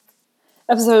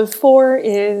Episode 4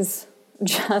 is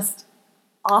just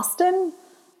Austin.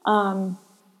 I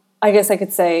guess I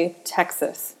could say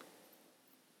Texas.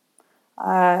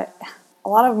 A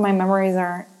lot of my memories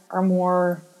are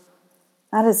more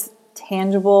not as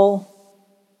tangible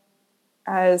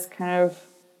as kind of,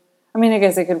 I mean, I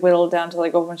guess I could whittle it down to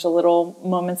like a bunch of little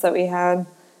moments that we had,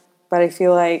 but I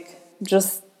feel like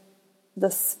just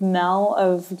the smell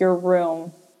of your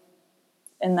room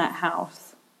in that house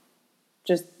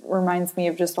just reminds me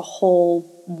of just a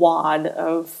whole wad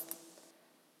of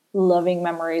loving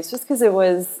memories, just because it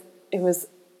was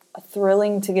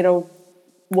thrilling to get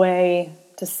away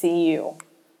to see you,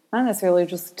 not necessarily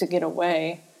just to get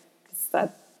away, because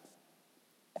that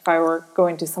if I were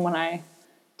going to someone I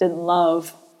didn't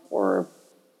love or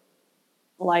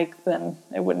like, then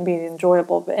it wouldn't be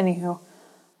enjoyable. But anywho,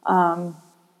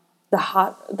 the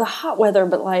hot weather,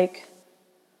 but like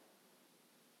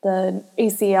the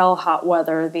ACL hot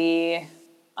weather, the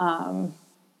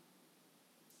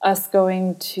us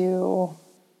going to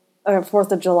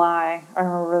 4th of July. I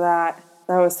remember that.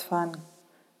 That was fun.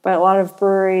 But a lot of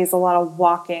breweries, a lot of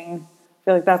walking. I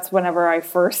feel like that's whenever I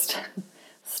first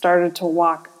started to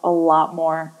walk a lot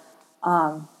more.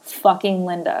 Fucking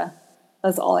Linda.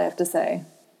 That's all I have to say.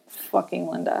 Fucking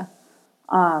Linda.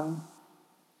 Our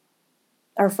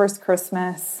first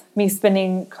Christmas, me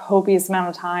spending copious amount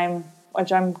of time,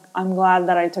 which I'm glad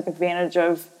that I took advantage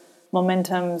of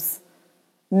Momentum's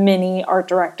many art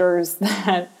directors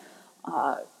that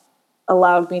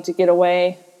allowed me to get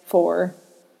away for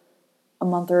a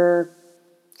month or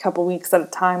a couple weeks at a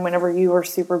time whenever you were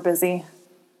super busy.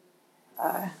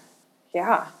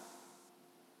 Yeah.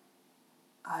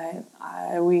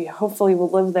 We hopefully will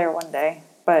live there one day,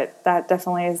 but that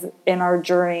definitely is in our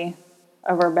journey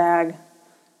of our bag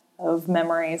of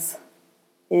memories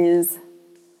is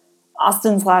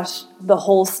Austin / the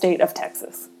whole state of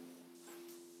Texas.